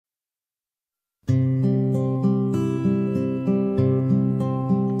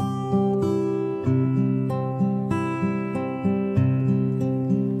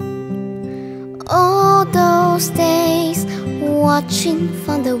those days, watching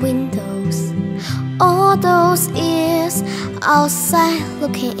from the windows, all those years outside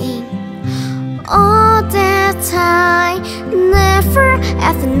looking in, all that time, never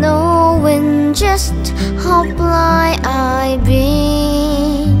ever knowing just how blind I've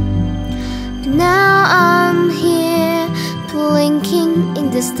been. But now I'm here, blinking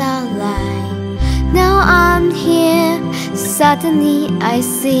in the starlight. Now I'm here, suddenly I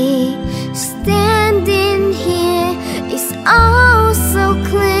see, standing here, it's all so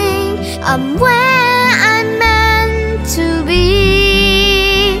clean. I'm where I'm meant to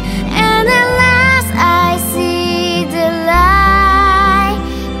be, and at last I see the light,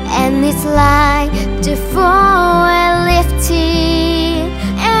 and it's like the fall and lifting,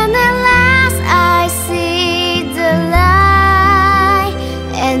 and at last I see the light,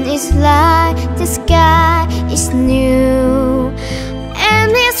 and it's like the sky is new,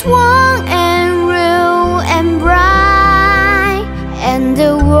 and it's warm and real and bright, and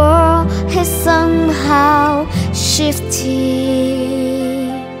the world has somehow shifted.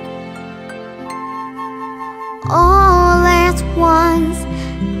 All at once,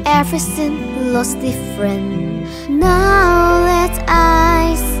 everything looks different now that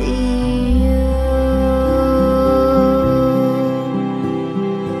I see you.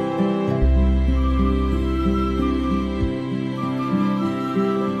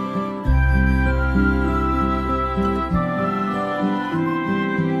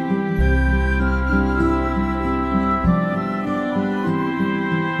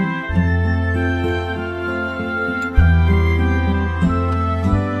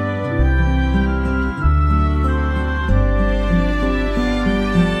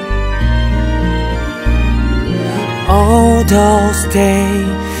 All those days,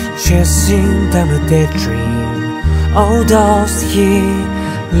 chasing down a daydream. All those years,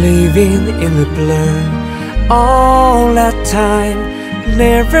 living in the blur. All that time,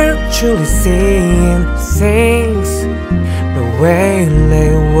 never truly seeing things the way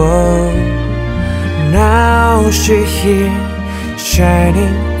they were. Now she's here,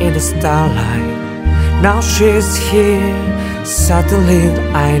 shining in the starlight. Now she's here, suddenly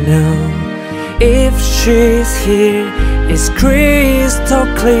I know. If she's here, it's crystal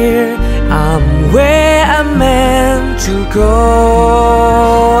clear, I'm where I'm meant to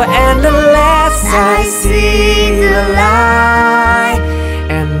go. And at last I see the light,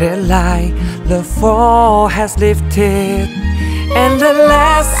 and the light, the fall has lifted. And at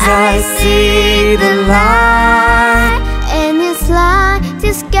last I see the light, and it's like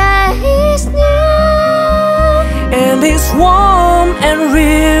the sky is new, and it's warm and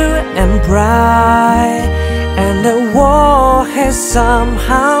real and bright, and the world has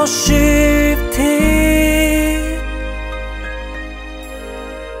somehow shifted.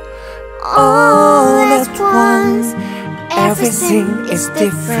 All at once, everything is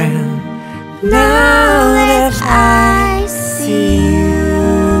different now that I see